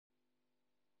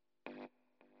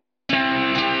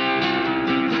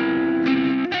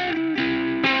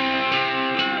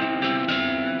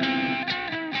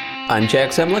I'm Jack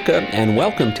Zemlicka, and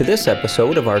welcome to this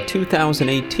episode of our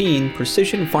 2018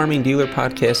 Precision Farming Dealer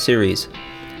Podcast Series.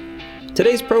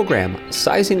 Today's program,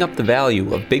 Sizing Up the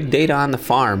Value of Big Data on the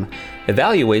Farm,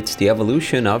 evaluates the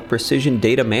evolution of precision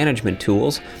data management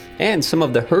tools and some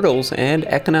of the hurdles and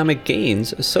economic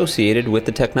gains associated with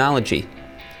the technology.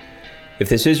 If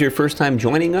this is your first time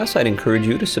joining us, I'd encourage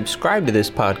you to subscribe to this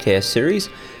podcast series,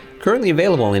 currently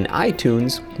available in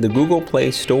iTunes, the Google Play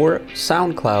Store,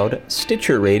 SoundCloud,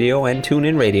 Stitcher Radio, and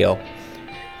TuneIn Radio.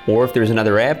 Or if there's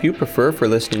another app you prefer for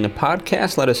listening to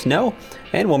podcasts, let us know,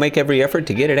 and we'll make every effort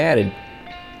to get it added.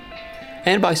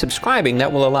 And by subscribing,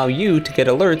 that will allow you to get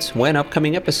alerts when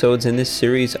upcoming episodes in this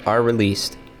series are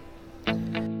released.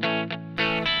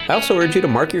 I also urge you to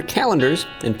mark your calendars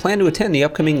and plan to attend the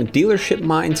upcoming Dealership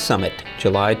Mind Summit,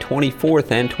 July 24th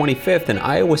and 25th in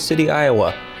Iowa City,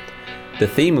 Iowa. The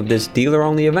theme of this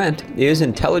dealer-only event is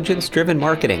Intelligence-Driven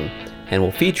Marketing and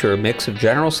will feature a mix of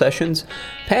general sessions,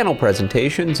 panel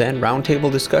presentations, and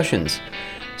roundtable discussions.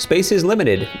 Space is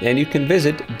limited, and you can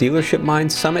visit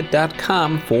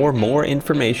dealershipmindsummit.com for more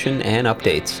information and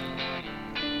updates.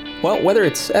 Well, whether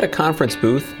it's at a conference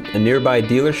booth, a nearby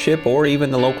dealership, or even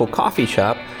the local coffee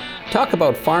shop, talk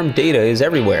about farm data is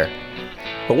everywhere.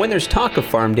 But when there's talk of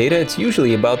farm data, it's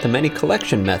usually about the many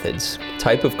collection methods,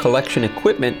 type of collection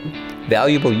equipment,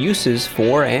 valuable uses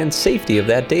for, and safety of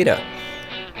that data.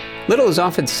 Little is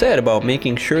often said about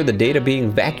making sure the data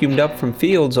being vacuumed up from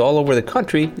fields all over the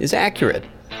country is accurate.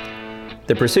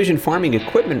 The precision farming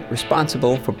equipment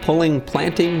responsible for pulling,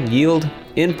 planting, yield,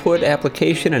 input,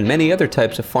 application, and many other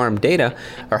types of farm data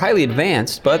are highly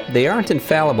advanced, but they aren't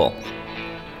infallible.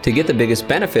 To get the biggest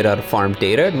benefit out of farm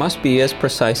data, it must be as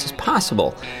precise as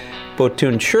possible. But to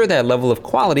ensure that level of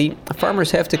quality,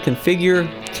 farmers have to configure,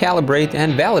 calibrate,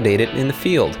 and validate it in the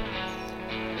field.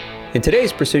 In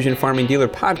today's Precision Farming Dealer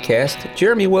podcast,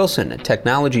 Jeremy Wilson, a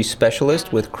technology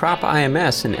specialist with Crop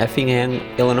IMS in Effingham,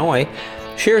 Illinois,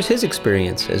 shares his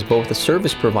experience as both a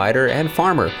service provider and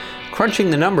farmer,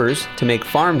 crunching the numbers to make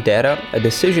farm data a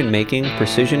decision-making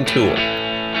precision tool.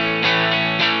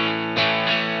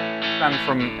 I'm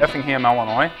from Effingham,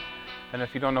 Illinois, and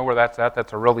if you don't know where that's at,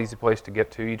 that's a real easy place to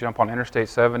get to. You jump on Interstate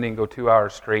 70 and go 2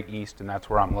 hours straight east, and that's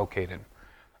where I'm located.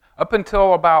 Up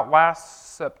until about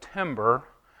last September,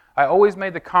 I always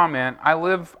made the comment,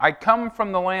 I come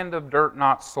from the land of dirt,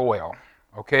 not soil,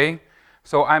 okay?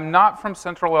 So I'm not from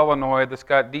central Illinois that's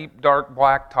got deep, dark,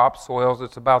 black topsoils.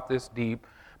 It's about this deep.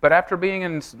 But after being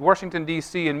in Washington,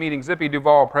 D.C. and meeting Zippy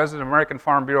Duvall, president of American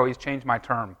Farm Bureau, he's changed my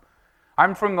term.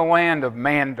 I'm from the land of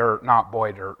man dirt, not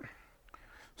boy dirt.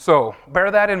 So bear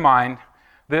that in mind.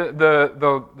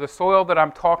 The soil that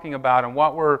I'm talking about and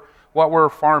what we're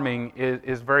farming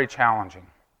is very challenging.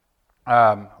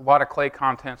 A lot of clay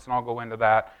contents, and I'll go into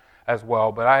that as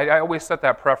well. But I always set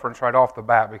that preference right off the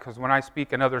bat, because when I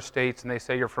speak in other states and they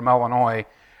say you're from Illinois,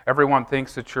 everyone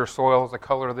thinks that your soil is the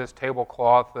color of this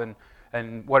tablecloth,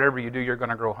 and whatever you do, you're going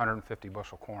to grow 150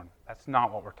 bushel corn. That's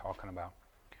not what we're talking about.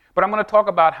 But I'm going to talk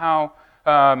about how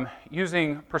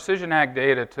using precision ag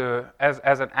data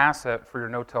as an asset for your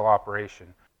no-till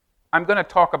operation. I'm going to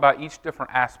talk about each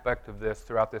different aspect of this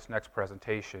throughout this next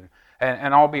presentation.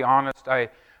 And I'll be honest,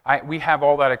 we have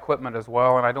all that equipment as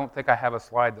well, and I don't think I have a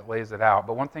slide that lays it out.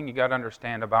 But one thing you got to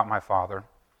understand about my father,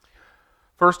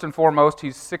 first and foremost,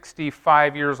 he's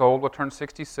 65 years old. We'll turn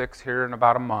 66 here in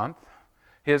about a month.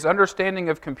 His understanding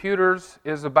of computers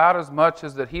is about as much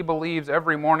as that he believes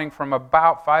every morning from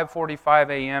about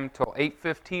 5:45 a.m. till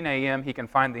 8:15 a.m. he can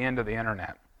find the end of the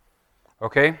internet.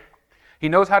 Okay? He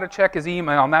knows how to check his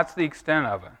email, and that's the extent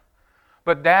of it.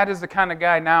 But Dad is the kind of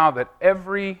guy now that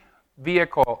every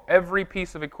vehicle, every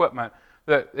piece of equipment,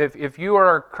 that if you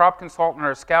are a crop consultant or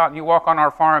a scout and you walk on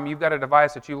our farm, you've got a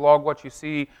device that you log what you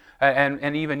see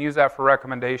and even use that for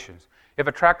recommendations. If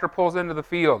a tractor pulls into the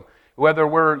field, whether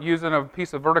we're using a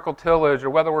piece of vertical tillage or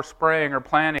whether we're spraying or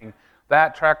planting,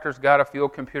 that tractor's got a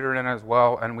field computer in it as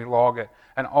well, and we log it.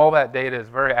 And all that data is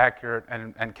very accurate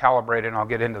and calibrated, and I'll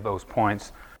get into those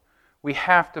points. We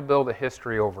have to build a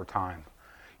history over time.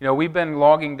 You know, we've been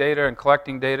logging data and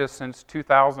collecting data since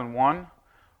 2001.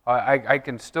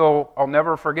 I'll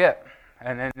never forget.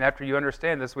 And then after you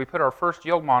understand this, we put our first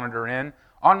yield monitor in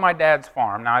on my dad's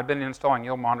farm. Now, I've been installing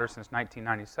yield monitors since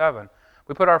 1997.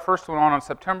 We put our first one on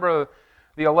September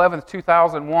the 11th,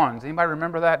 2001. Does anybody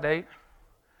remember that date?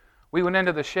 We went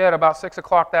into the shed about 6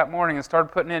 o'clock that morning and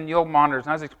started putting in yield monitors.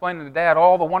 And I was explaining to Dad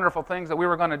all the wonderful things that we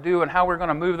were going to do and how we were going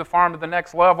to move the farm to the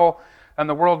next level. And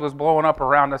the world was blowing up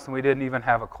around us and we didn't even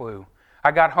have a clue.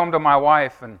 I got home to my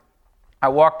wife and I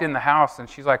walked in the house and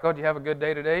she's like, "Oh, do you have a good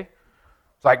day today?"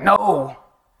 It's like, "No."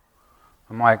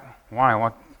 I'm like, "Why?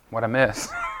 What I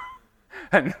miss?"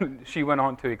 And she went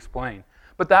on to explain.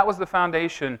 But that was the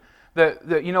foundation.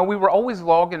 We were always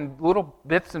logging little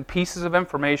bits and pieces of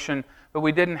information, but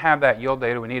we didn't have that yield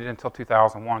data we needed until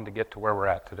 2001 to get to where we're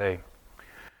at today.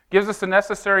 Gives us the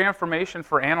necessary information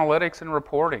for analytics and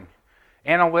reporting.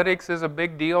 Analytics is a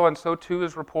big deal, and so too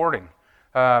is reporting.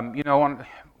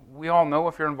 We all know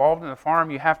if you're involved in the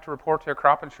farm, you have to report to a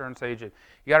crop insurance agent.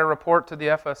 You got to report to the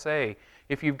FSA.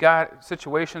 If you've got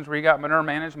situations where you got manure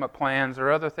management plans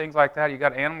or other things like that, you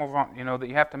got animals on, that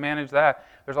you have to manage that.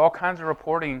 There's all kinds of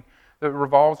reporting that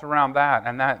revolves around that,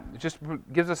 and that just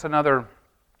gives us another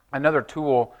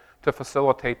tool to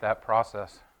facilitate that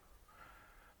process.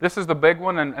 This is the big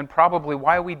one, and probably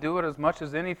why we do it as much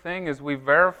as anything is we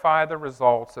verify the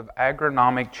results of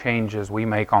agronomic changes we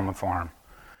make on the farm.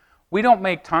 We don't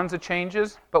make tons of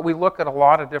changes, but we look at a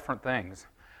lot of different things.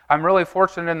 I'm really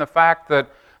fortunate in the fact that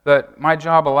my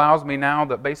job allows me now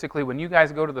that basically when you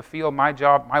guys go to the field,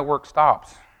 my work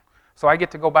stops. So I get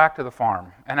to go back to the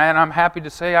farm. And I'm happy to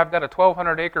say I've got a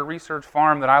 1,200-acre research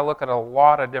farm that I look at a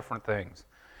lot of different things.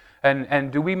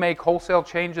 And do we make wholesale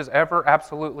changes ever?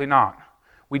 Absolutely not.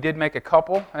 We did make a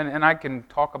couple, and I can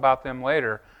talk about them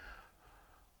later.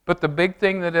 But the big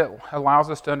thing that it allows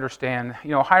us to understand,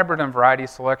 hybrid and variety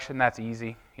selection, that's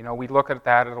easy. We look at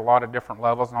that at a lot of different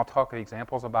levels, and I'll talk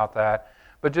examples about that.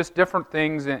 But just different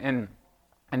things in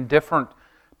different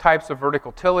types of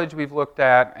vertical tillage we've looked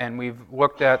at, and we've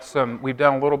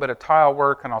done a little bit of tile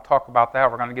work, and I'll talk about that.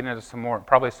 We're going to get into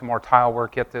probably some more tile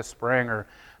work yet this spring or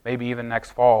maybe even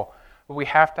next fall. But we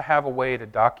have to have a way to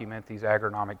document these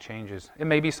agronomic changes. It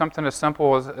may be something as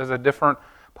simple as a different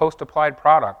post-applied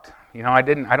product. I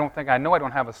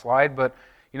don't have a slide, but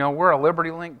we're a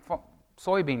Liberty Link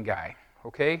soybean guy,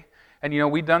 okay?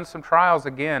 And we've done some trials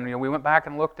again. We went back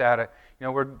and looked at it.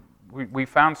 We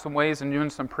found some ways in doing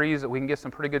some pre's that we can get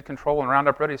some pretty good control in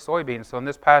Roundup Ready soybeans. So in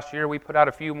this past year, we put out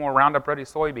a few more Roundup Ready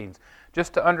soybeans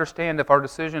just to understand if our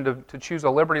decision to choose a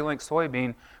Liberty Link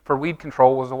soybean for weed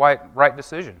control was the right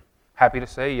decision. Happy to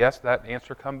say, yes, that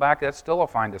answer come back. That's still a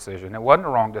fine decision. It wasn't a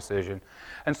wrong decision.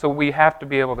 And so we have to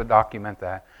be able to document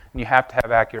that. And you have to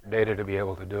have accurate data to be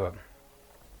able to do it.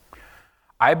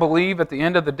 I believe at the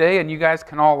end of the day, and you guys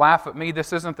can all laugh at me,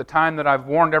 this isn't the time that I've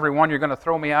warned everyone you're going to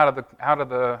throw me out of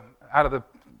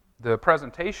the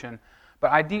presentation, but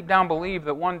I deep down believe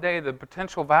that one day the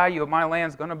potential value of my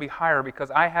land is going to be higher because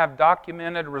I have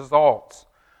documented results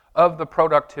of the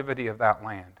productivity of that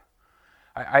land.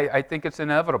 I think it's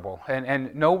inevitable.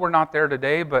 And no, we're not there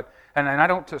today, and I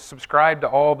don't subscribe to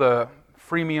all the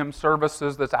freemium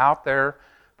services that's out there,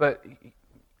 but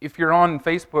if you're on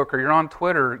Facebook or you're on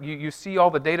Twitter, you see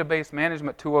all the database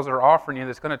management tools they're offering you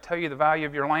that's going to tell you the value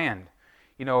of your land,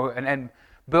 and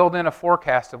build in a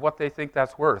forecast of what they think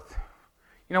that's worth.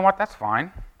 You know what? That's fine.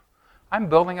 I'm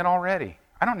building it already.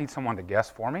 I don't need someone to guess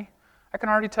for me. I can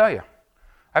already tell you.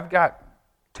 I've got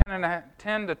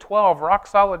 10 to 12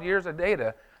 rock-solid years of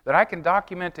data that I can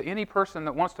document to any person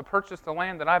that wants to purchase the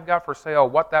land that I've got for sale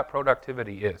what that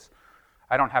productivity is.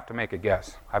 I don't have to make a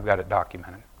guess. I've got it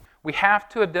documented. We have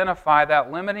to identify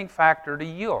that limiting factor to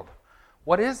yield.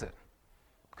 What is it?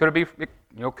 Could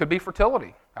be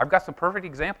fertility. I've got some perfect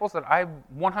examples that I'm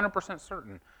 100%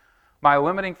 certain. My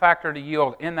limiting factor to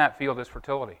yield in that field is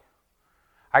fertility.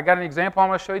 I got an example I'm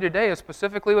going to show you today. It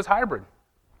specifically was hybrid.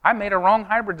 I made a wrong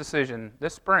hybrid decision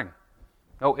this spring.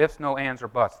 No ifs, no ands, or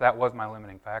buts. That was my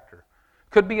limiting factor.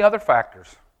 Could be other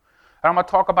factors. And I'm going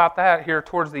to talk about that here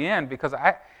towards the end because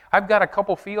I've got a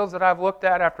couple fields that I've looked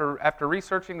at after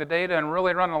researching the data and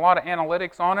really running a lot of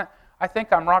analytics on it. I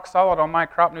think I'm rock solid on my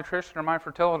crop nutrition or my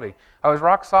fertility. I was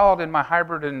rock solid in my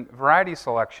hybrid and variety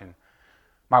selection.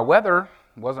 My weather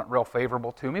wasn't real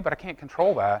favorable to me, but I can't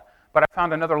control that. But I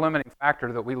found another limiting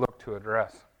factor that we look to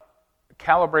address.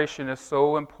 Calibration is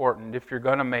so important if you're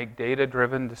going to make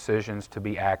data-driven decisions to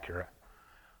be accurate.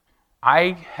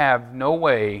 I have no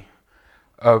way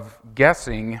of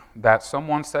guessing that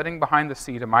someone sitting behind the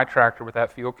seat of my tractor with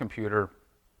that field computer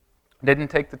didn't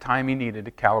take the time he needed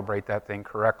to calibrate that thing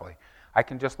correctly. I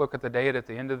can just look at the data at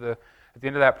the end of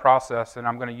that process, and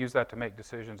I'm going to use that to make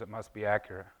decisions that must be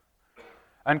accurate.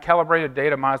 Uncalibrated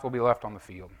data might as well be left on the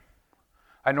field.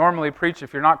 I normally preach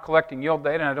if you're not collecting yield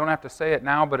data, and I don't have to say it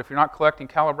now, but if you're not collecting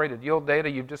calibrated yield data,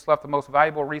 you've just left the most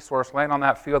valuable resource laying on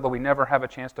that field that we never have a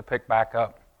chance to pick back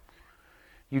up.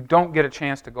 You don't get a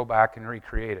chance to go back and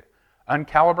recreate it.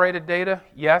 Uncalibrated data,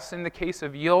 yes, in the case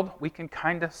of yield, we can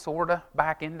kind of, sort of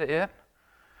back into it,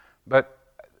 but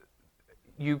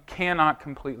you cannot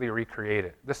completely recreate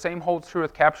it. The same holds true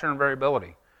with capture and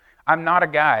variability. I'm not a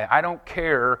guy. I don't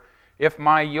care if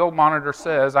my yield monitor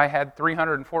says I had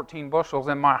 314 bushels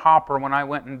in my hopper when I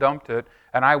went and dumped it,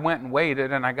 and I went and weighed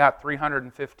it and I got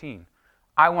 315.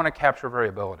 I want to capture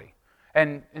variability.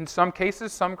 And in some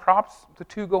cases, some crops, the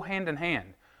two go hand in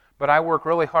hand. But I work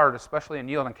really hard, especially in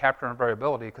yield and capturing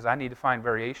variability, because I need to find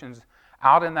variations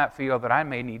out in that field that I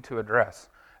may need to address.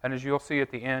 And as you'll see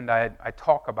at the end, I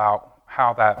talk about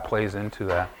how that plays into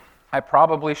that. I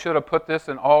probably should have put this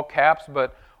in all caps,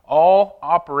 but all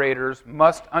operators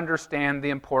must understand the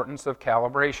importance of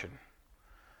calibration.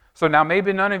 So now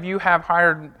maybe none of you have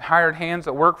hired hands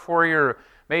that work for you, or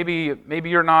maybe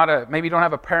you're not maybe you don't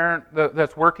have a parent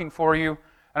that's working for you.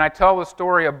 And I tell the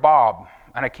story of Bob,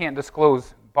 and I can't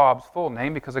disclose Bob's full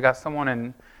name because I got someone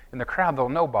in the crowd that'll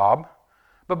know Bob.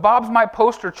 But Bob's my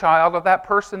poster child of that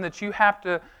person that you have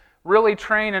to really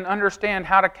train and understand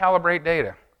how to calibrate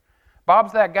data.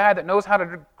 Bob's that guy that knows how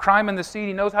to climb in the seat,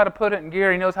 he knows how to put it in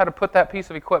gear, he knows how to put that piece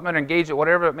of equipment and gauge it,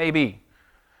 whatever it may be.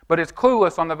 But it's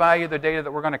clueless on the value of the data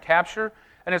that we're going to capture,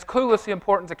 and it's clueless the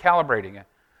importance of calibrating it.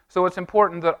 So it's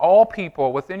important that all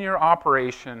people within your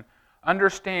operation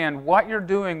understand what you're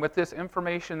doing with this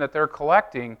information that they're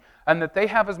collecting, and that they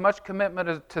have as much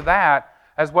commitment to that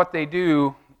as what they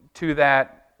do to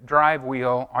that drive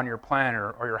wheel on your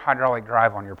planner or your hydraulic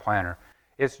drive on your planner.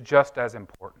 It's just as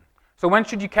important. So when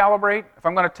should you calibrate? If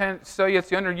I'm going to tell you it's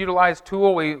the underutilized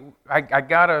tool, I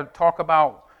got to talk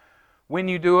about when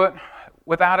you do it.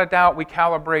 Without a doubt, we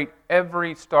calibrate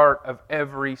every start of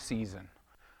every season.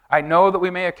 I know that we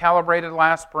may have calibrated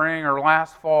last spring or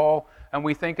last fall and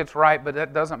we think it's right, but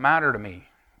that doesn't matter to me.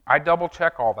 I double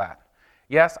check all that.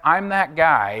 Yes, I'm that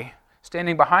guy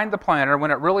standing behind the planter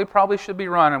when it really probably should be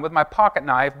running with my pocket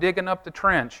knife digging up the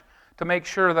trench to make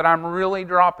sure that I'm really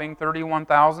dropping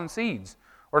 31,000 seeds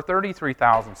or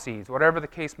 33,000 seeds, whatever the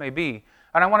case may be.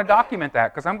 And I want to document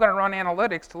that because I'm going to run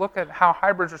analytics to look at how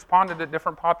hybrids responded to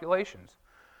different populations.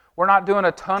 We're not doing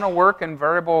a ton of work in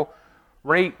variable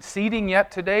rate seeding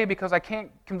yet today because I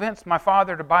can't convince my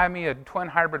father to buy me a twin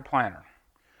hybrid planter.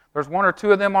 There's one or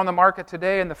two of them on the market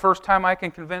today, and the first time I can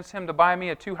convince him to buy me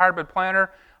a 2 hybrid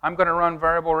planter, I'm going to run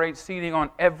variable rate seeding on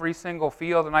every single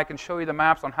field, and I can show you the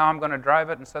maps on how I'm going to drive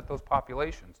it and set those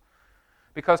populations.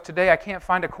 Because today I can't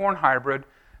find a corn hybrid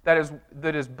that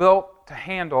is built to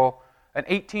handle an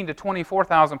 18 to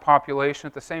 24,000 population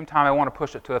at the same time I want to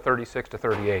push it to a 36 to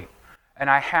 38. And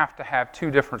I have to have 2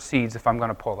 different seeds if I'm going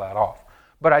to pull that off.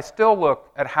 But I still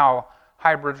look at how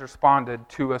hybrids responded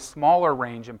to a smaller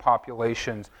range in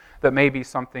populations that may be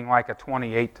something like a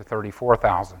 28 to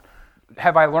 34,000.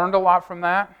 Have I learned a lot from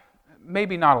that?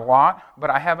 Maybe not a lot, but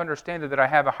I have understood that I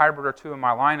have a hybrid or two in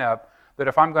my lineup that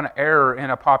if I'm going to error in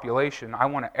a population, I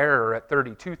want to error at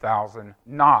 32,000,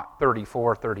 not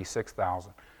 34,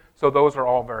 36,000. So those are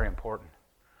all very important.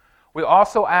 We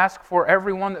also ask for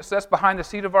everyone that sits behind the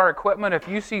seat of our equipment, if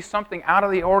you see something out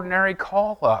of the ordinary,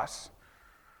 call us.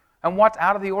 And what's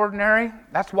out of the ordinary?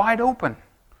 That's wide open.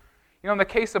 You know, in the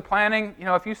case of planting,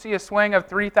 if you see a swing of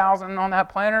 3,000 on that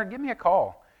planter, give me a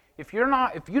call. If you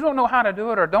don't know how to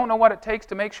do it or don't know what it takes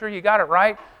to make sure you got it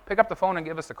right, pick up the phone and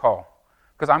give us a call,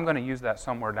 because I'm going to use that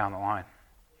somewhere down the line.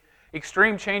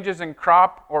 Extreme changes in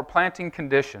crop or planting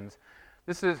conditions.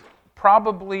 This is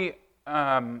probably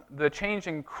the change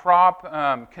in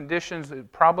crop conditions.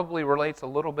 It probably relates a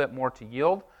little bit more to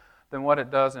yield than what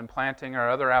it does in planting or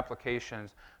other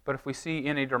applications. But if we see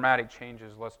any dramatic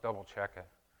changes, let's double check it.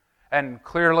 And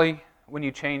clearly, when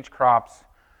you change crops,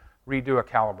 redo a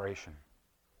calibration.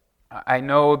 I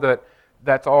know that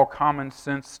that's all common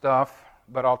sense stuff,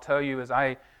 but I'll tell you, as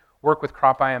I work with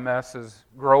Crop IMS as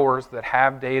growers that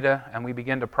have data and we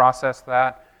begin to process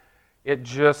that, it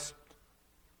just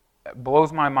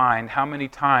blows my mind how many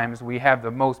times we have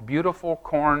the most beautiful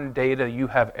corn data you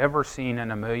have ever seen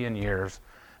in a million years,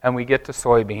 and we get to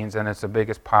soybeans and it's the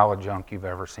biggest pile of junk you've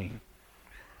ever seen.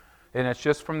 And it's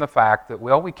just from the fact that,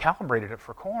 well, we calibrated it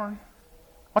for corn.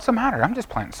 What's the matter? I'm just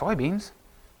planting soybeans.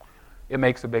 It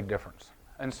makes a big difference.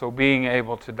 And so being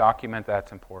able to document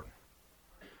that's important.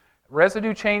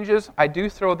 Residue changes, I do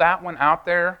throw that one out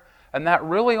there, and that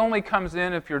really only comes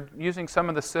in if you're using some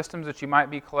of the systems that you might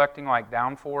be collecting, like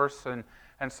downforce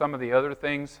and some of the other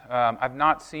things. I've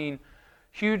not seen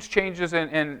huge changes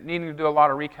in needing to do a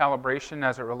lot of recalibration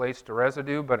as it relates to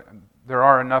residue, but there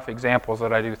are enough examples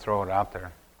that I do throw it out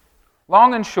there.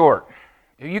 Long and short,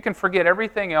 you can forget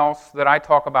everything else that I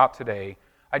talk about today.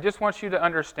 I just want you to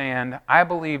understand, I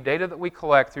believe data that we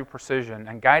collect through precision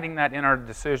and guiding that in our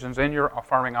decisions in your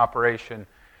farming operation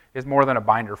is more than a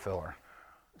binder filler.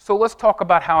 So let's talk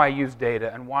about how I use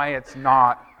data and why it's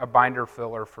not a binder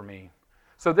filler for me.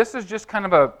 So this is just kind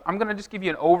of I'm going to just give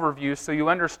you an overview so you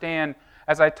understand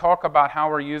as I talk about how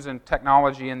we're using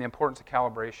technology and the importance of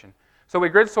calibration. So we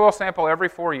grid soil sample every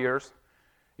 4 years.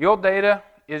 Yield data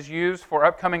is used for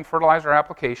upcoming fertilizer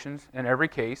applications in every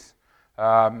case.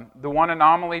 The one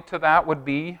anomaly to that would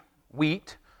be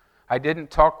wheat. I didn't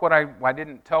tell what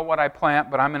I plant,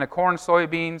 but I'm in a corn,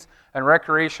 soybeans, and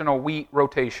recreational wheat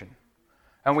rotation.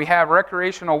 And we have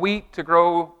recreational wheat to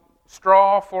grow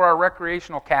straw for our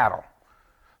recreational cattle.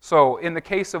 So in the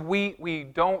case of wheat, we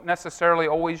don't necessarily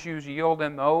always use yield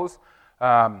in those.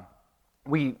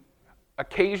 We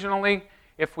occasionally,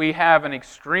 if we have an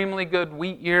extremely good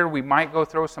wheat year, we might go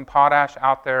throw some potash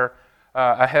out there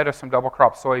ahead of some double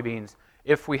crop soybeans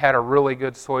if we had a really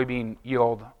good soybean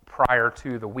yield prior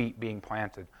to the wheat being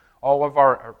planted.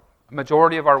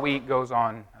 Majority of our wheat goes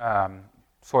on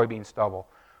soybean stubble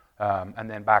and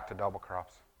then back to double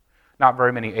crops. Not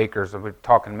very many acres, we're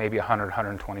talking maybe 100,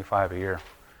 125 a year.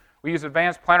 We use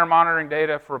advanced planter monitoring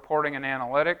data for reporting and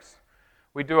analytics.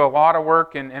 We do a lot of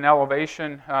work in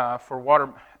elevation for water,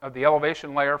 of the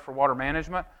elevation layer for water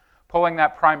management, pulling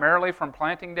that primarily from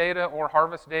planting data or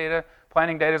harvest data.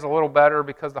 Planting data is a little better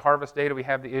because the harvest data we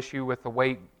have the issue with the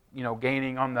weight,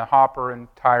 gaining on the hopper and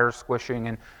tires squishing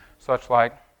and such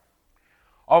like.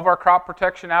 All of our crop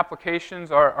protection applications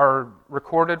are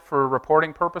recorded for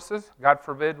reporting purposes. God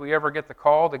forbid we ever get the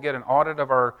call to get an audit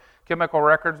of our chemical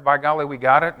records. By golly, we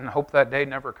got it, and hope that day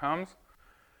never comes.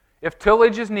 If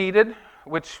tillage is needed,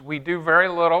 which we do very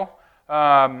little,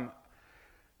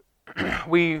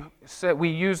 we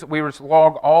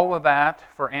log all of that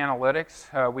for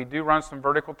analytics. We do run some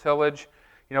vertical tillage.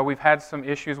 We've had some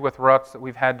issues with ruts that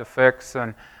we've had to fix,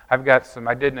 and I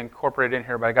didn't incorporate it in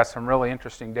here, but I got some really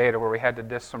interesting data where we had to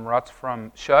disc some ruts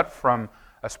from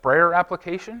a sprayer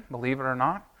application, believe it or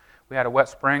not. We had a wet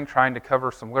spring trying to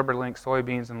cover some LibertyLink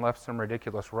soybeans and left some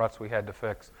ridiculous ruts we had to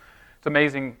fix. It's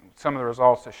amazing some of the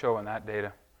results that show in that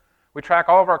data. We track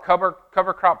all of our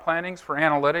cover crop plantings for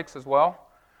analytics as well.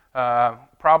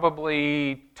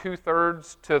 Probably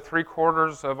 2/3 to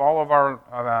 3/4 of all of our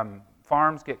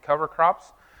farms get cover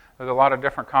crops. There's a lot of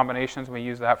different combinations. We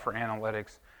use that for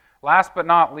analytics. Last but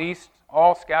not least,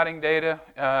 all scouting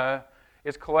data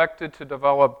is collected to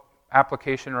develop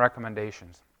application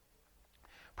recommendations.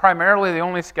 Primarily, the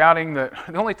only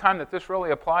time that this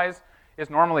really applies is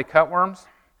normally cutworms.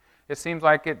 It seems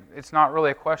like it's not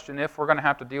really a question if we're going to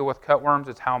have to deal with cutworms,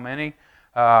 it's how many.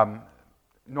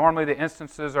 Normally the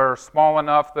instances are small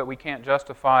enough that we can't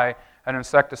justify an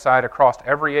insecticide across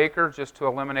every acre just to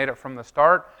eliminate it from the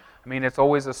start. I mean, it's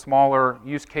always a smaller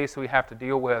use case we have to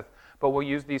deal with, but we'll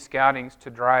use these scoutings to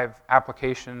drive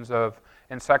applications of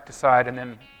insecticide and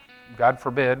then, God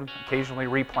forbid, occasionally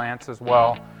replants as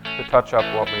well to touch up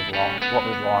what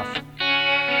we've lost.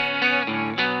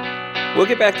 We'll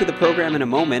get back to the program in a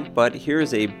moment, but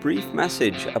here's a brief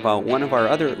message about one of our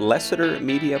other Lessiter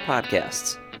Media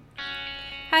podcasts.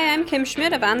 Hi, I'm Kim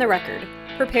Schmidt of On the Record.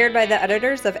 Prepared by the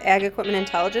editors of Ag Equipment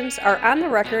Intelligence, our On the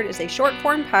Record is a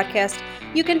short-form podcast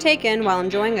you can take in while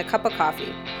enjoying a cup of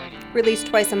coffee. Released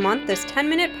twice a month, this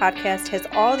 10-minute podcast has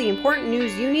all the important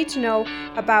news you need to know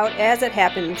about as it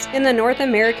happens in the North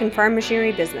American farm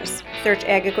machinery business. Search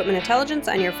Ag Equipment Intelligence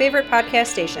on your favorite podcast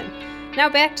station. Now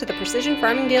back to the Precision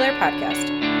Farming Dealer podcast.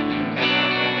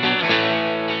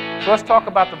 So let's talk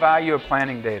about the value of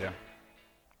planting data.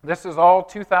 This is all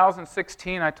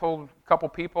 2016. I told a couple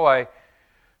people I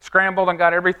scrambled and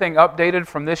got everything updated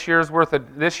from this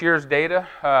year's data.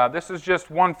 This is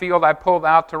just one field I pulled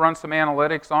out to run some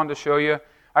analytics on to show you.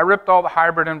 I ripped all the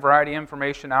hybrid and variety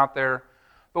information out there.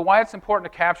 But why it's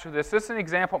important to capture this is an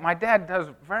example. My dad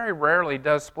very rarely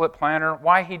does split planter.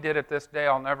 Why he did it this day,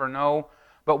 I'll never know.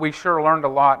 But we sure learned a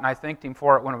lot, and I thanked him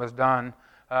for it when it was done.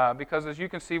 Because as you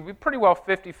can see, we pretty well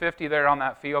 50-50 there on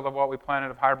that field of what we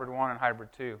planted of hybrid 1 and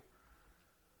hybrid 2.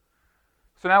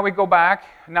 So now we go back.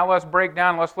 Now let's break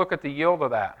down. Let's look at the yield of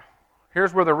that.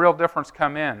 Here's where the real difference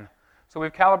come in. So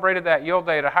we've calibrated that yield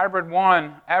data. Hybrid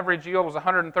 1, average yield was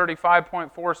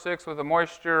 135.46 with a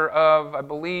moisture of, I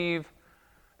believe,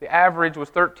 the average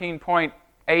was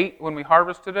 13.8 when we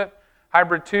harvested it.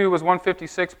 Hybrid 2 was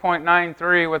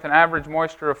 156.93 with an average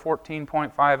moisture of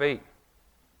 14.58.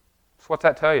 So what's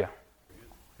that tell you?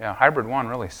 Yeah, hybrid 1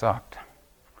 really sucked.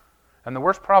 And the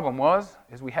worst problem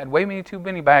is we had way too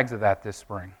many bags of that this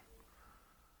spring.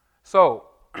 So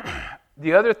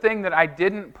the other thing that I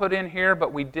didn't put in here,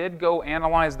 but we did go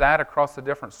analyze that across the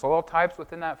different soil types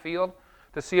within that field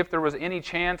to see if there was any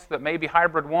chance that maybe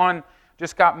hybrid 1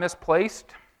 just got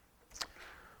misplaced.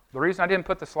 The reason I didn't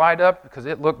put the slide up because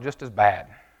it looked just as bad.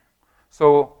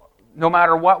 So no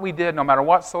matter what we did, no matter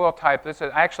what soil type, I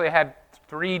actually had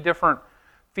 3 different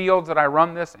fields that I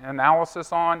run this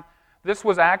analysis on. This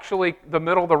was actually the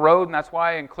middle of the road, and that's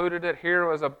why I included it here. It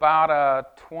was about a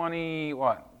 20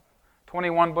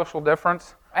 21 bushel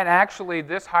difference. And actually,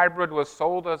 this hybrid was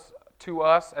sold to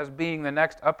us as being the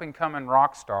next up-and-coming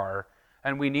rock star,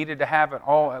 and we needed to have it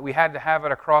all. We had to have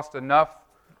it across enough,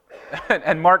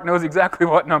 and Mark knows exactly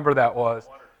what number that was.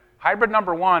 Hybrid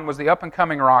number 1 was the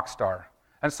up-and-coming rock star.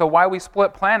 And so why we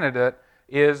planted it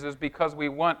is because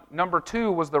number 2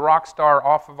 was the rock star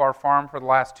off of our farm for the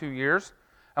last 2 years,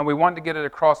 and we wanted to get it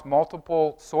across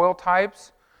multiple soil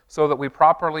types so that we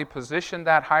properly positioned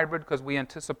that hybrid, because we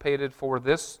anticipated for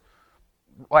this,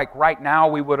 like right now,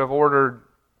 we would have ordered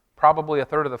probably a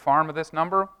third of the farm of this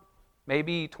number,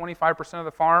 maybe 25% of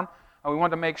the farm, and we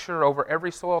wanted to make sure over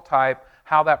every soil type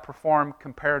how that performed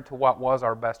compared to what was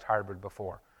our best hybrid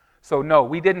before. So no,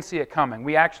 we didn't see it coming.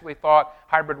 We actually thought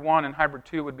hybrid 1 and hybrid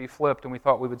 2 would be flipped, and we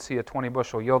thought we would see a 20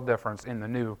 bushel yield difference in the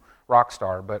new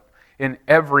Rockstar. But in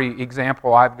every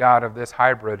example I've got of this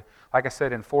hybrid, like I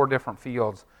said, in 4 different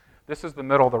fields, this is the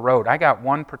middle of the road. I got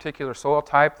one particular soil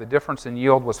type. The difference in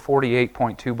yield was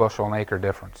 48.2 bushel an acre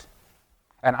difference.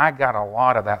 And I got a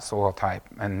lot of that soil type,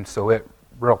 and so it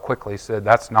real quickly said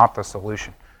that's not the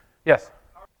solution. Yes?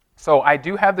 So I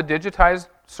do have the digitized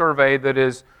survey that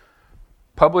is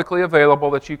publicly available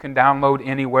that you can download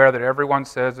anywhere, that everyone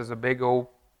says is a big old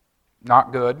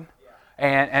not good,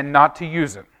 and not to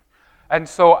use it. And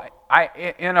so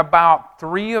in about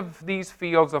 3 of these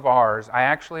fields of ours, I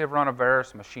actually have run a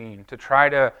Veris machine to try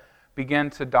to begin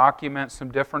to document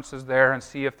some differences there and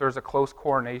see if there's a close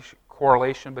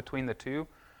correlation between the two.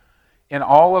 In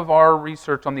all of our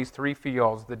research on these 3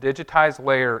 fields, the digitized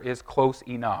layer is close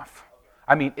enough.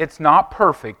 I mean, it's not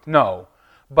perfect, no,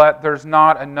 but there's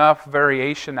not enough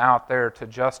variation out there to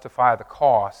justify the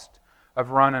cost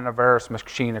of running a Veris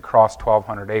machine across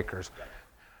 1,200 acres.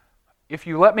 If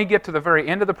you let me get to the very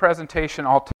end of the presentation,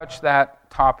 I'll touch that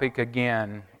topic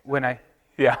again when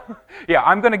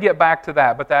I'm going to get back to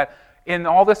that, but that in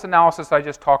all this analysis I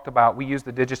just talked about, we used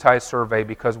the digitized survey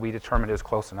because we determined it was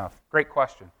close enough. Great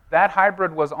question. That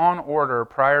hybrid was on order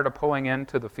prior to pulling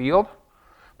into the field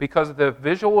because the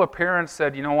visual appearance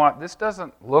said, you know what, this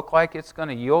doesn't look like it's going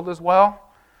to yield as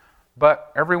well,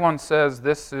 but everyone says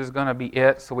this is going to be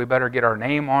it, so we better get our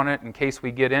name on it in case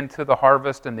we get into the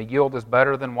harvest and the yield is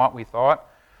better than what we thought.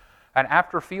 And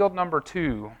after field number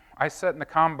 2, I sat in the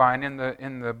combine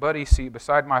in the buddy seat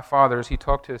beside my father's. He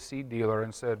talked to a seed dealer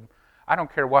and said, I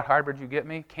don't care what hybrid you get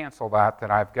me, cancel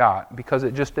that I've got, because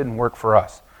it just didn't work for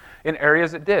us. In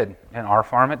areas it did. In our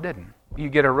farm it didn't. You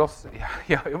get a real,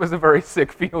 it was a very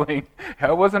sick feeling.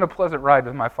 It wasn't a pleasant ride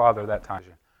with my father that time.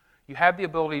 You have the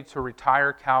ability to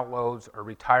retire cal loads or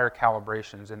retire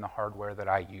calibrations in the hardware that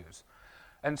I use.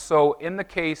 And so in the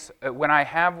case, when I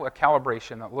have a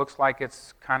calibration that looks like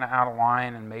it's kind of out of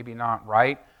line and maybe not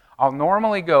right, I'll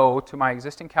normally go to my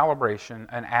existing calibration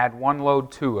and add 1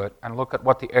 load to it and look at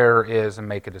what the error is and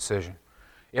make a decision.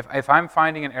 If I'm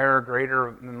finding an error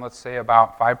greater than, let's say,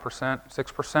 about 5%,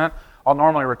 6%, I'll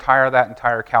normally retire that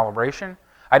entire calibration.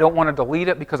 I don't want to delete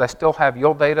it because I still have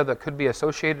yield data that could be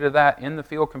associated to that in the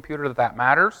field computer that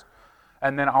matters.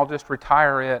 And then I'll just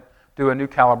retire it, do a new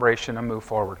calibration, and move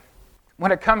forward.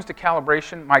 When it comes to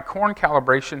calibration, my corn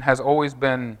calibration has always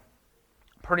been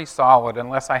pretty solid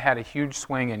unless I had a huge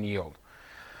swing in yield.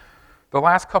 The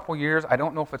last couple years, I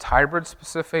don't know if it's hybrid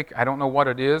specific, I don't know what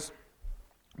it is,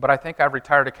 but I think I've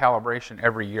retired a calibration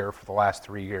every year for the last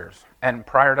 3 years. And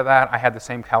prior to that, I had the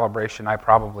same calibration I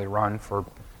probably run for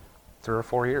 3 or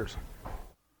 4 years. So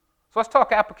let's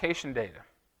talk application data.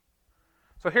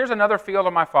 So here's another field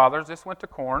of my father's. This went to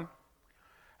corn.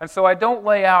 And so I don't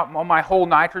lay out my whole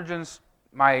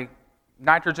my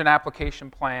nitrogen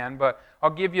application plan, but I'll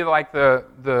give you like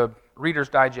the Reader's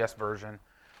Digest version.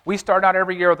 We start out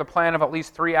every year with a plan of at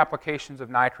least 3 applications of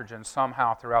nitrogen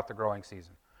somehow throughout the growing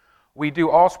season. We do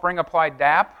all spring applied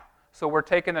DAP, so we're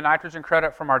taking the nitrogen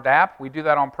credit from our DAP. We do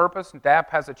that on purpose. DAP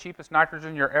has the cheapest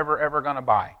nitrogen you're ever going to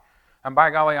buy. And by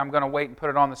golly, I'm going to wait and put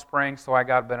it on the spring, so I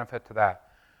got a benefit to that.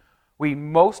 We,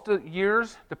 most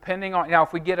years, depending on, now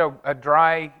if we get a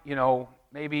dry,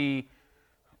 maybe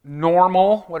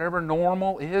normal, whatever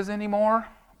normal is anymore,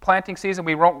 planting season,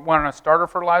 we won't run a starter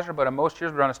fertilizer, but in most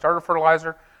years we run a starter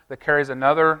fertilizer that carries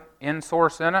another N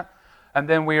source in it. And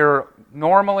then we are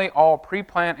normally all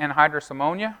pre-plant anhydrous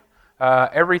ammonia.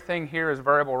 Everything here is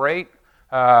variable rate,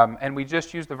 and we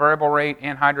just use the variable rate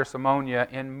anhydrous ammonia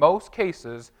in most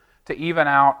cases to even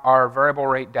out our variable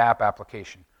rate DAP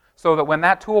application. So that when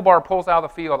that toolbar pulls out of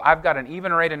the field, I've got an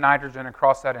even rate of nitrogen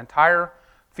across that entire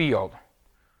field.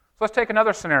 So let's take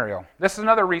another scenario. This is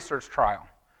another research trial.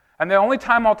 And the only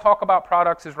time I'll talk about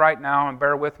products is right now, and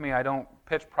bear with me, I don't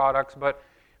pitch products, but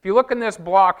if you look in this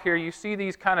block here, you see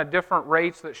these kind of different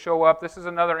rates that show up. This is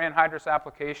another anhydrous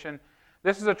application.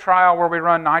 This is a trial where we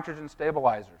run nitrogen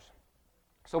stabilizers.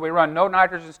 So we run no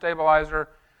nitrogen stabilizer,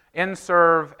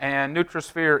 N-Serve, and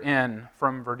Nutrisphere N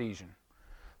from Verdesian.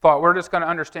 Thought we're just going to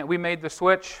understand. We made the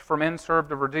switch from N-Serve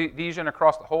to Verdesian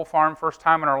across the whole farm. First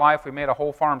time in our life we made a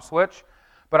whole farm switch.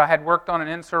 But I had worked on an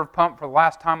N-Serve pump for the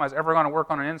last time I was ever going to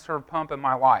work on an N-Serve pump in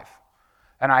my life.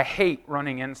 And I hate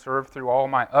running N-Serve through all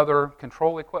my other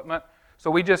control equipment.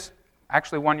 So we just,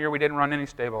 actually one year we didn't run any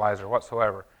stabilizer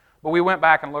whatsoever. But we went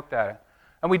back and looked at it.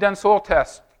 And we done soil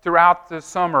tests throughout the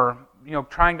summer,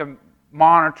 trying to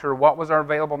monitor what was our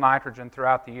available nitrogen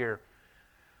throughout the year.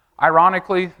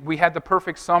 Ironically, we had the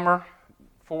perfect summer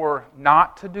for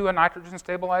not to do a nitrogen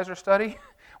stabilizer study.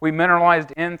 We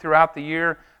mineralized N throughout the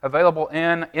year, available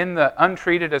N in the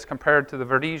untreated as compared to the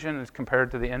Verdesian, as compared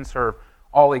to the N-Serve,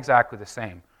 all exactly the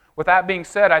same. With that being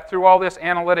said, I threw all this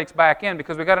analytics back in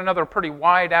because we got another pretty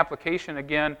wide application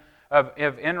again of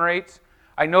N rates.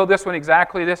 I know this one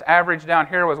exactly. This average down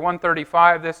here was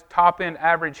 135. This top end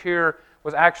average here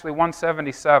was actually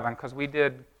 177 because we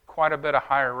did quite a bit of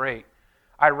higher rate.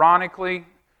 Ironically,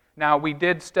 now we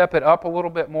did step it up a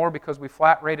little bit more because we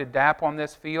flat rated DAP on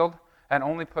this field and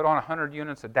only put on 100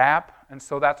 units of DAP, and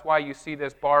so that's why you see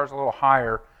this bar is a little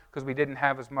higher because we didn't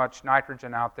have as much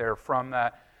nitrogen out there from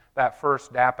that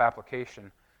first DAP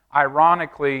application.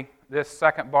 Ironically, this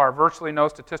second bar, virtually no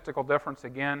statistical difference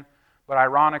again, but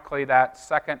ironically that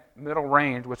second middle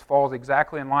range, which falls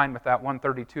exactly in line with that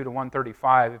 132 to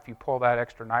 135, if you pull that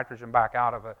extra nitrogen back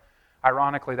out of it,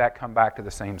 ironically that come back to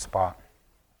the same spot.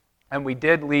 And we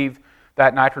did leave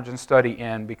that nitrogen study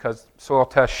in because soil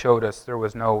tests showed us there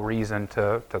was no reason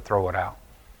to throw it out.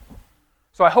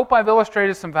 So I hope I've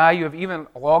illustrated some value of even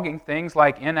logging things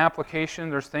like in application.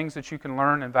 There's things that you can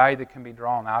learn and value that can be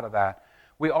drawn out of that.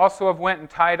 We also have went and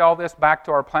tied all this back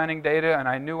to our planning data, and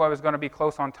I knew I was going to be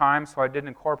close on time, so I didn't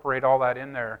incorporate all that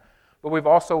in there. But we've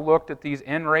also looked at these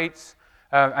N rates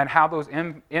and how those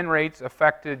N rates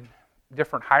affected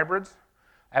different hybrids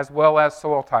as well as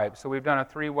soil types. So we've done a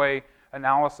three-way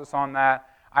analysis on that.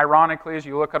 Ironically, as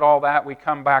you look at all that, we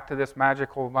come back to this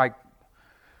magical,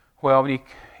 we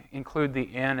include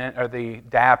the N or the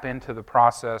DAP into the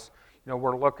process.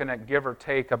 We're looking at give or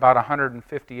take about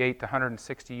 158 to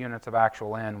 160 units of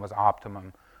actual N was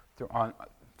optimum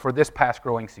for this past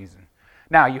growing season.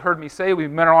 Now, you heard me say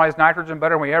we've mineralized nitrogen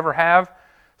better than we ever have.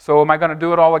 So am I going to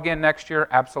do it all again next year?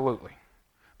 Absolutely.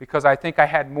 Because I think I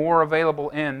had more available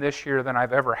N this year than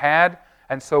I've ever had.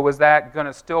 And so is that going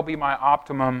to still be my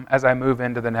optimum as I move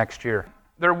into the next year?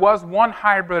 There was one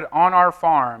hybrid on our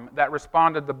farm that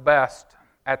responded the best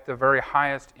at the very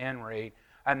highest N rate,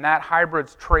 and that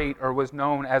hybrid's trait was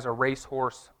known as a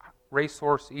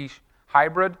racehorse-ish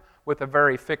hybrid with a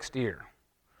very fixed ear.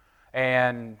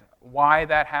 And why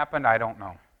that happened, I don't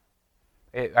know.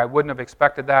 I wouldn't have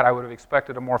expected that. I would have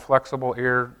expected a more flexible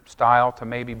ear style to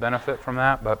maybe benefit from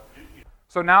that.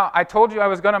 So now I told you I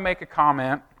was going to make a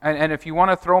comment, and if you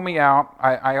want to throw me out,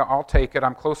 I'll take it.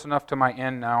 I'm close enough to my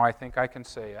end now. I think I can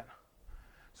say it.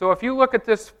 So if you look at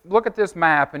this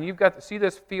map, and see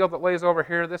this field that lays over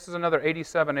here. This is another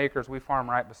 87 acres we farm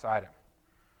right beside it.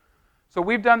 So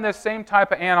we've done this same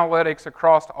type of analytics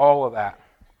across all of that.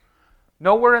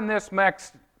 Nowhere in this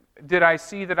mix did I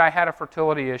see that I had a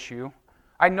fertility issue.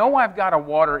 I know I've got a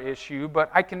water issue, but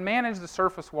I can manage the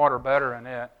surface water better in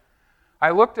it.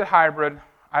 I looked at hybrid.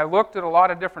 I looked at a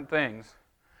lot of different things.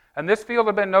 And this field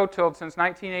had been no-tilled since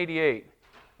 1988.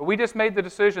 But we just made the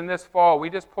decision this fall. We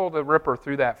just pulled a ripper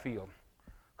through that field.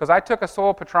 Because I took a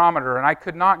soil petrometer, and I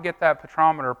could not get that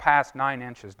petrometer past 9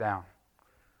 inches down.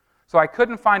 So I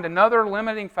couldn't find another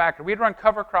limiting factor. We'd run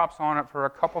cover crops on it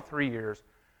for 3 years.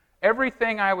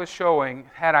 Everything I was showing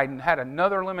had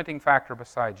another limiting factor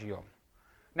besides yield.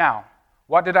 Now,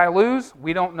 what did I lose?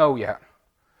 We don't know yet.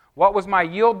 What was my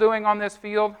yield doing on this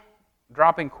field?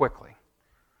 Dropping quickly.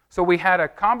 So we had a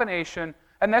combination,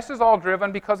 and this is all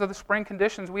driven because of the spring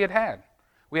conditions we had had.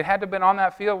 We had to have been on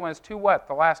that field when it's too wet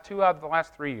the last 2 out of the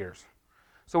last 3 years.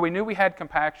 So we knew we had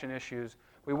compaction issues.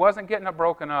 We wasn't getting it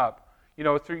broken up,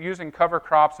 through using cover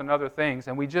crops and other things,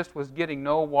 and we just was getting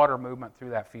no water movement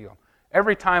through that field.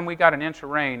 Every time we got an inch of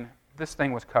rain, this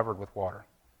thing was covered with water.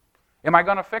 Am I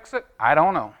going to fix it? I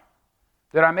don't know.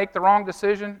 Did I make the wrong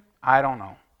decision? I don't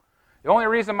know. The only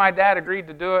reason my dad agreed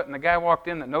to do it, and the guy walked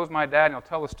in that knows my dad, and he'll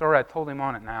tell the story, I told him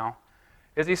on it now,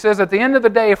 is he says, at the end of the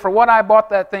day, for what I bought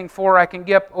that thing for, I can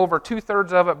get over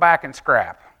 2/3 of it back in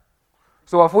scrap.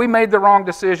 So if we made the wrong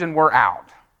decision, we're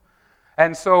out.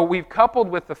 And so we've coupled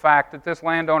with the fact that this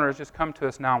landowner has just come to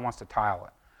us now and wants to tile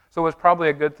it. So it's probably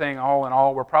a good thing all in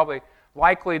all. We're probably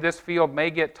likely this field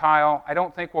may get tile. I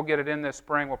don't think we'll get it in this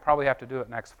spring. We'll probably have to do it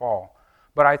next fall.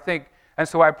 But I think, and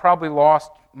so I probably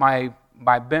lost my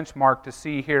my benchmark to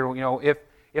see here,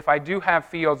 if I do have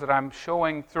fields that I'm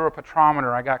showing through a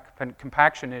petrometer, I got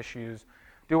compaction issues,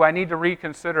 do I need to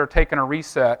reconsider taking a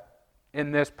reset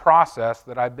in this process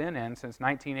that I've been in since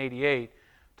 1988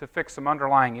 to fix some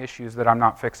underlying issues that I'm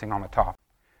not fixing on the top?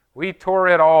 We tore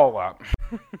it all up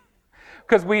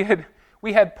because we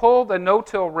had pulled a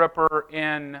no-till ripper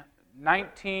in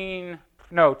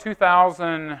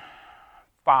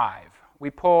 2005. We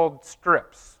pulled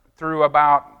strips through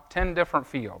about 10 different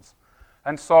fields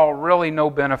and saw really no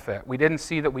benefit. We didn't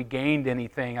see that we gained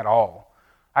anything at all.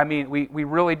 I mean, we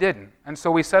really didn't. And so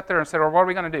we sat there and said, well, what are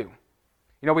we going to do?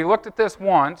 We looked at this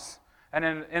once, and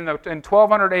in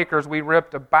 1,200 acres, we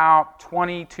ripped about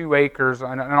 22 acres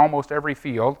in almost every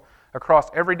field across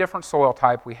every different soil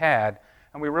type we had,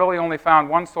 and we really only found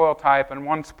one soil type and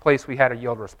one place we had a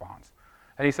yield response.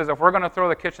 And he says, if we're going to throw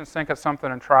the kitchen sink at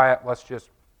something and try it, let's just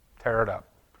tear it up.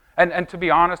 And to be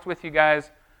honest with you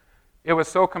guys, it was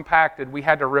so compacted, we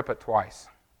had to rip it twice.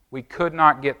 We could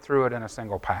not get through it in a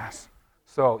single pass.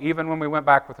 So even when we went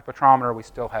back with the petrometer, we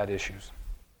still had issues.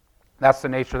 That's the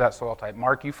nature of that soil type.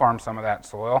 Mark, you farm some of that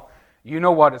soil. You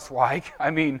know what it's like.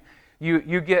 I mean,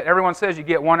 you get, everyone says you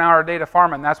get 1 hour a day to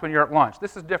farm it, and that's when you're at lunch.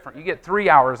 This is different. You get 3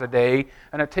 hours a day,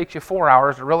 and it takes you 4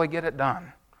 hours to really get it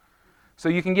done. So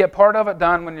you can get part of it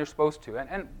done when you're supposed to.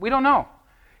 And we don't know.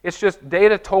 It's just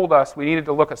data told us we needed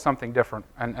to look at something different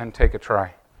and take a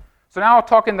try. So now I'll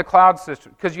talk in the cloud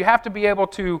system, because you have to be able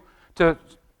to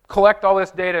collect all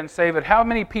this data and save it. How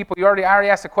many people, I already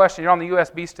asked the question, you're on the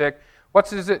USB stick,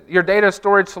 your data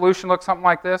storage solution looks something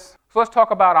like this? So let's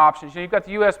talk about options. You've got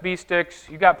the USB sticks,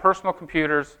 you've got personal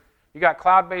computers, you've got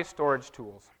cloud-based storage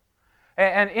tools.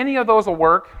 And any of those will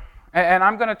work. And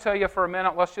I'm going to tell you for a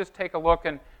minute, let's just take a look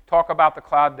and talk about the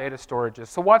cloud data storages.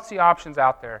 So what's the options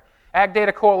out there? Ag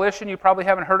Data Coalition, you probably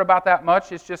haven't heard about that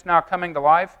much. It's just now coming to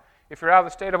life. If you're out of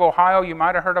the state of Ohio, you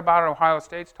might have heard about it. Ohio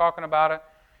State's talking about it.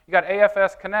 You got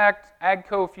AFS Connect,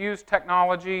 AGCO Fuse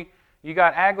Technology, you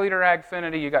got Ag Leader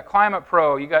Agfinity, you got Climate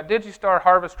Pro, you got Digistar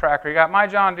Harvest Tracker, you got My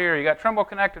John Deere, you got Trimble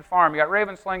Connected Farm, you got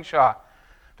Raven Slingshot.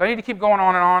 Do I need to keep going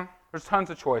on and on? There's tons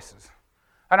of choices.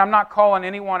 And I'm not calling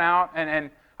anyone out, and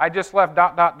I just left ...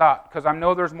 because I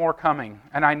know there's more coming,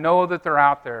 and I know that they're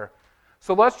out there.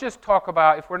 So let's just talk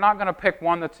about, if we're not going to pick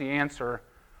one that's the answer,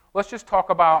 let's just talk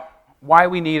about why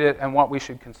we need it and what we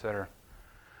should consider.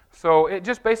 So it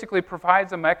just basically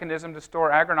provides a mechanism to store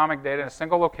agronomic data in a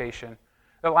single location.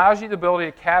 It allows you the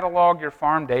ability to catalog your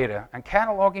farm data, and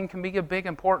cataloging can be a big,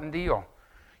 important deal.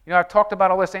 I've talked about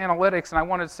all this analytics, and I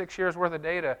wanted 6 years worth of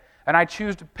data, and I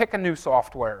choose to pick a new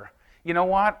software. You know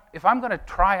what? If I'm going to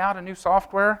try out a new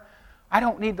software, I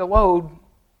don't need to load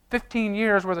 15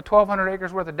 years worth of 1,200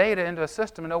 acres worth of data into a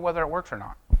system and know whether it works or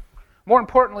not. More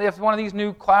importantly, if one of these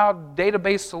new cloud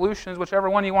database solutions, whichever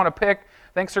one you want to pick,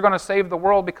 thinks they're going to save the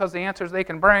world because of the answers they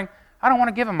can bring, I don't want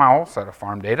to give them my whole set of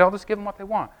farm data. I'll just give them what they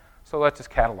want. So let's just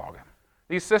catalog it.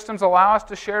 These systems allow us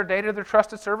to share data to their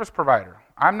trusted service provider.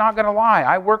 I'm not going to lie.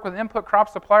 I work with an input crop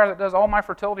supplier that does all my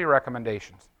fertility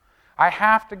recommendations. I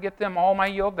have to get them all my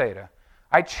yield data.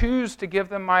 I choose to give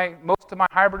them most of my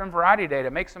hybrid and variety data.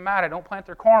 It makes them mad I don't plant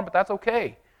their corn, but that's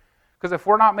okay. Because if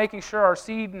we're not making sure our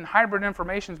seed and hybrid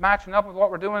information is matching up with what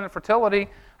we're doing in fertility,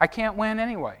 I can't win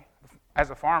anyway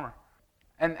as a farmer.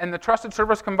 And the trusted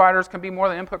service providers can be more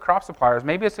than input crop suppliers.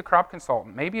 Maybe it's a crop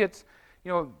consultant. Maybe it's,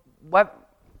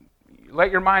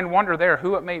 let your mind wander there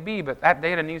who it may be, but that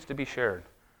data needs to be shared.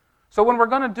 So when we're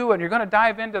going to do it, and you're going to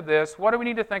dive into this, what do we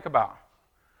need to think about?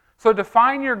 So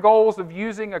define your goals of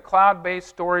using a cloud-based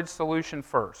storage solution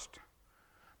first.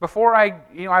 Before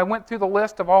I went through the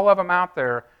list of all of them out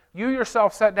there, you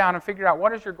yourself sat down and figured out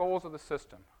what is your goals of the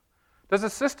system. Does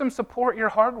the system support your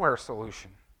hardware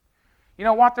solution? You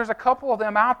know what? There's a couple of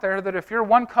them out there that if you're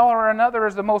one color or another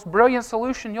is the most brilliant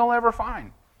solution you'll ever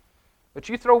find. But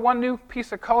you throw one new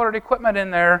piece of colored equipment in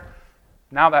there,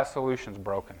 now that solution's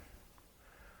broken.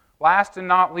 Last and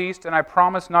not least, and I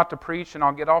promise not to preach, and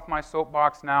I'll get off my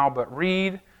soapbox now, but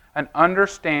read and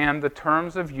understand the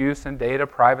terms of use and data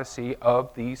privacy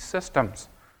of these systems.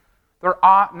 They're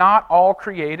not all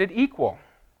created equal.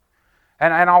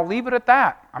 And I'll leave it at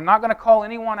that. I'm not going to call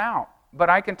anyone out, but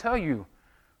I can tell you,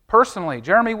 personally,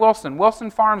 Jeremy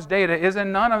Wilson Farms data is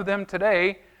in none of them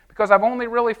today because I've only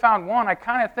really found one I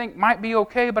kind of think might be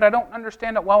okay, but I don't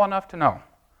understand it well enough to know.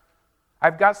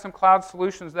 I've got some cloud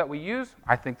solutions that we use.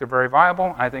 I think they're very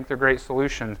viable. I think they're great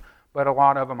solutions, but a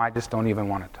lot of them I just don't even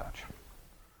want to touch.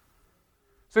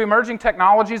 So emerging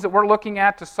technologies that we're looking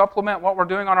at to supplement what we're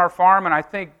doing on our farm, and I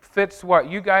think fits what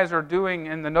you guys are doing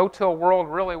in the no-till world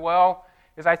really well,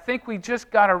 is I think we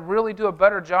just got to really do a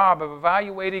better job of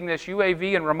evaluating this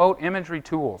UAV and remote imagery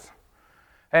tools.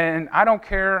 And I don't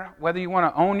care whether you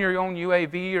want to own your own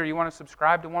UAV or you want to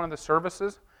subscribe to one of the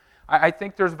services. I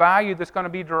think there's value that's going to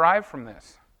be derived from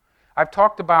this. I've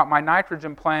talked about my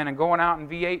nitrogen plan and going out in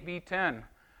V8, V10.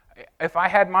 If I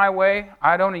had my way,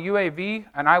 I'd own a UAV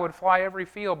and I would fly every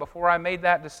field before I made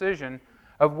that decision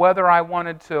of whether I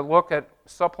wanted to look at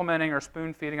supplementing or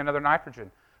spoon feeding another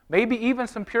nitrogen. Maybe even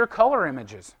some pure color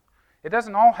images. It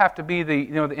doesn't all have to be the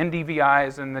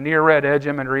NDVIs and the near red edge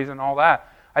imageries and all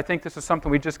that. I think this is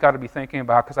something we just got to be thinking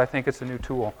about because I think it's a new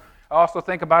tool. I also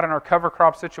think about in our cover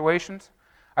crop situations.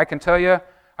 I can tell you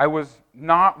I was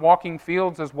not walking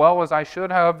fields as well as I should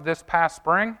have this past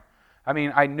spring. I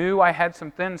mean, I knew I had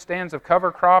some thin stands of cover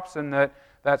crops and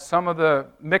that some of the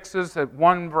mixes that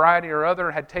one variety or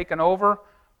other had taken over.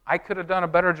 I could have done a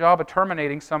better job of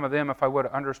terminating some of them if I would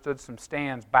have understood some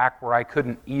stands back where I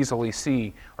couldn't easily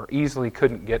see or easily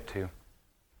couldn't get to.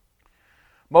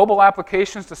 Mobile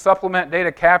applications to supplement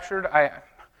data captured. I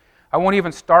won't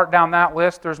even start down that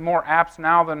list. There's more apps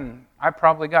now than I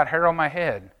probably got hair on my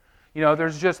head.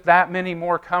 There's just that many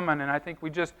more coming, and I think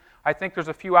there's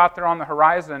a few out there on the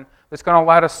horizon that's going to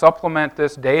let us supplement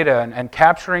this data and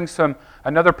capturing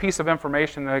another piece of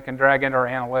information that we can drag into our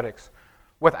analytics.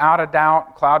 Without a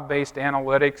doubt, cloud-based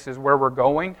analytics is where we're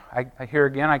going. Here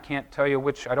again, I can't tell you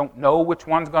I don't know which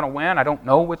one's going to win. I don't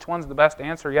know which one's the best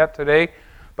answer yet today,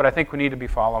 but I think we need to be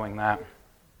following that.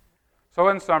 So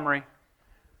in summary,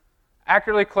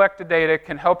 accurately collected data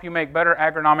can help you make better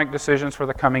agronomic decisions for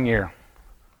the coming year.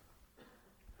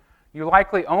 You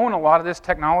likely own a lot of this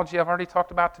technology I've already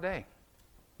talked about today.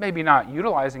 Maybe not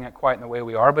utilizing it quite in the way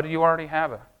we are, but you already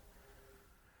have it.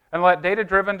 And let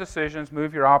data-driven decisions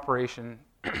move your operation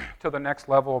to the next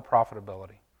level of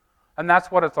profitability. And that's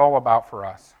what it's all about for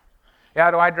us. Yeah,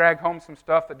 do I drag home some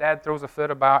stuff that Dad throws a fit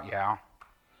about? Yeah.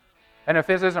 And if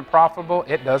this isn't profitable,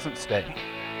 it doesn't stay.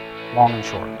 Long and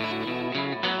short.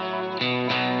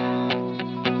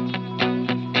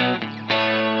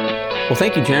 Well,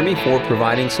 thank you, Jeremy, for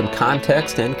providing some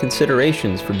context and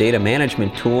considerations for data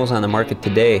management tools on the market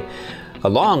today,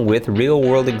 along with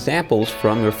real-world examples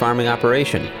from your farming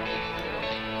operation.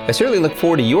 I certainly look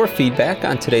forward to your feedback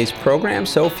on today's program,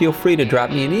 so feel free to drop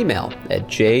me an email at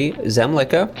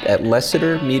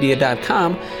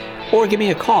jzemlicka@lessitermedia.com or give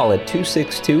me a call at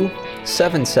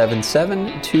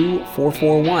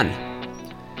 262-777-2441.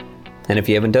 And if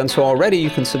you haven't done so already, you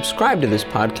can subscribe to this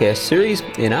podcast series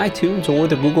in iTunes or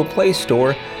the Google Play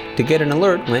Store to get an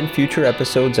alert when future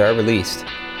episodes are released.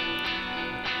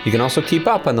 You can also keep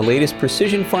up on the latest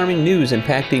precision farming news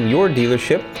impacting your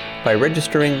dealership by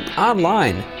registering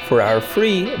online for our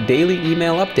free daily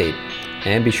email update.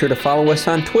 And be sure to follow us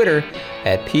on Twitter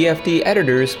at PFD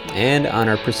Editors and on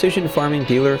our Precision Farming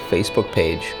Dealer Facebook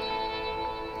page.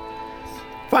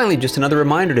 Finally, just another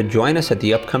reminder to join us at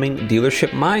the upcoming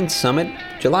Dealership Mind Summit,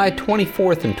 July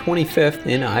 24th and 25th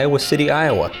in Iowa City,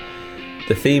 Iowa.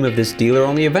 The theme of this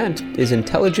dealer-only event is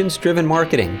intelligence-driven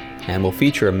marketing and will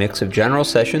feature a mix of general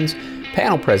sessions,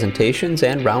 panel presentations,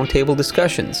 and roundtable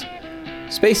discussions.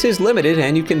 Space is limited,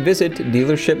 and you can visit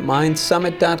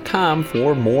dealershipmindsummit.com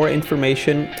for more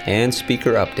information and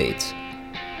speaker updates.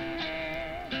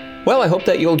 Well, I hope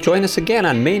that you'll join us again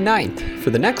on May 9th for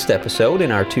the next episode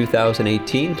in our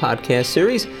 2018 podcast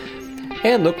series,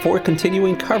 and look for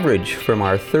continuing coverage from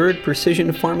our third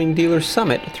Precision Farming Dealer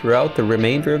Summit throughout the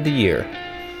remainder of the year.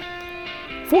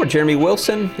 For Jeremy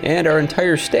Wilson and our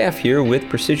entire staff here with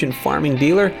Precision Farming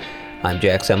Dealer, I'm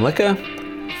Jack Zemlicka.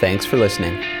 Thanks for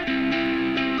listening.